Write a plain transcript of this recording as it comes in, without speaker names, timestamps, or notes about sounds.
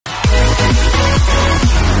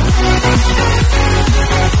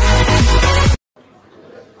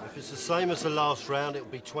Same as the last round, it'll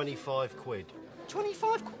be 25 quid.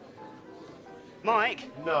 25 quid?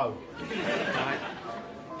 Mike? No.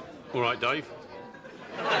 All right, Dave.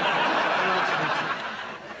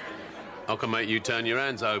 I can make you turn your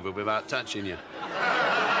hands over without touching you.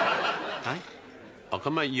 Hey? I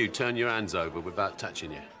can make you turn your hands over without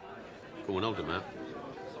touching you. Go on, hold them out.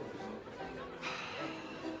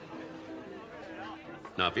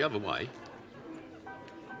 Now, the other way.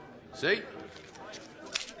 See?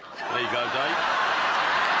 There you go, Dave.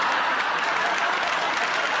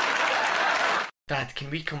 Dad, can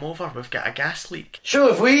we come over? We've got a gas leak. So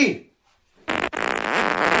have we.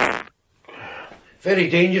 Very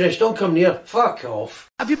dangerous, don't come near. Fuck off.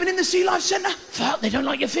 Have you been in the Sea Life Centre? Fuck, they don't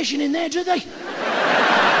like you fishing in there, do they?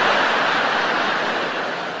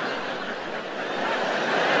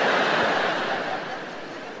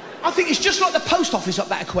 I think it's just like the post office up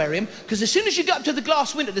that aquarium, because as soon as you go up to the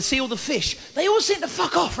glass window to see all the fish, they all seem to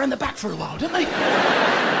fuck off round the back for a while, don't they?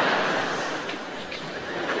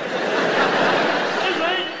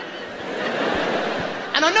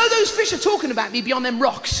 And I know those fish are talking about me beyond them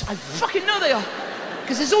rocks. I fucking know they are.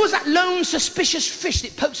 Because there's always that lone, suspicious fish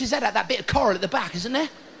that pokes his head out that bit of coral at the back, isn't there?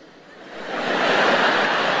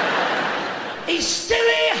 He's still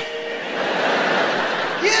here!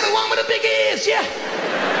 Yeah, the one with the big ears, yeah!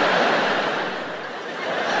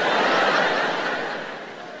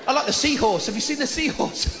 I like the seahorse. Have you seen the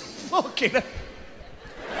seahorse? Fucking hell.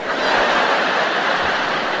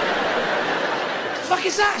 Fuck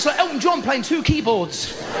is that? It's like Elton John playing two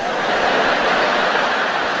keyboards.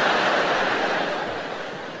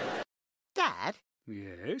 Dad?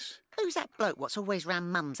 Yes? Who's that bloke what's always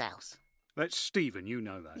round Mum's house? That's Stephen, you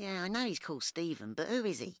know that. Yeah, I know he's called Stephen, but who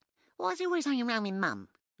is he? Why is he always hanging around with Mum?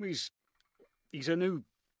 He's a new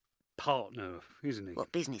partner, isn't he?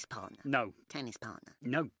 What, business partner? No. Tennis partner?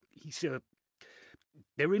 No,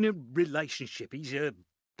 they're in a relationship. He's a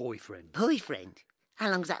boyfriend. Boyfriend?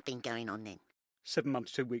 How long's that been going on then? 7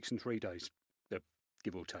 months, 2 weeks and 3 days.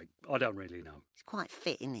 Give or take. I don't really know. He's quite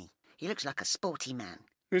fit, isn't he? He looks like a sporty man.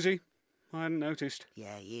 Is he? I hadn't noticed.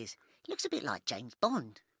 Yeah, he is. He looks a bit like James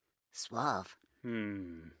Bond. Suave.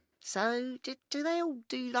 So, do they all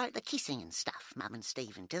do, like, the kissing and stuff, Mum and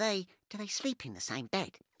Stephen? Do they sleep in the same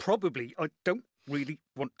bed? Probably. I don't really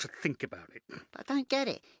want to think about it. But I don't get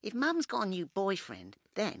it. If Mum's got a new boyfriend,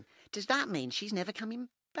 then does that mean she's never coming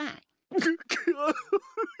back? Oh,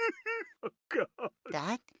 God.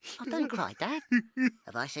 Dad? Oh, don't cry, Dad.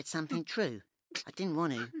 Have I said something true? I didn't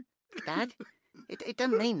want to. Dad? It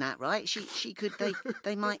doesn't mean that, right? She could,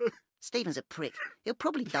 they might... Stephen's a prick. He'll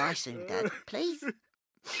probably die soon, Dad. Please?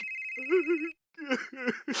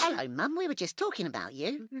 Hello, Mum. We were just talking about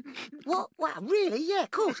you. What? Wow, really? Yeah,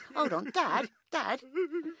 of course. Hold on. Dad?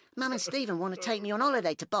 Mum and Stephen want to take me on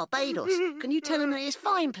holiday to Barbados. Can you tell them that it's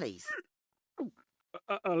fine, please?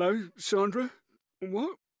 Hello, Sandra?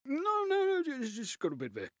 What? No, just got a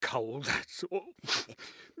bit of a cold, that's all.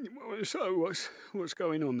 So, what's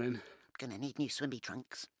going on then? Gonna need new swimmy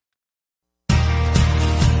trunks.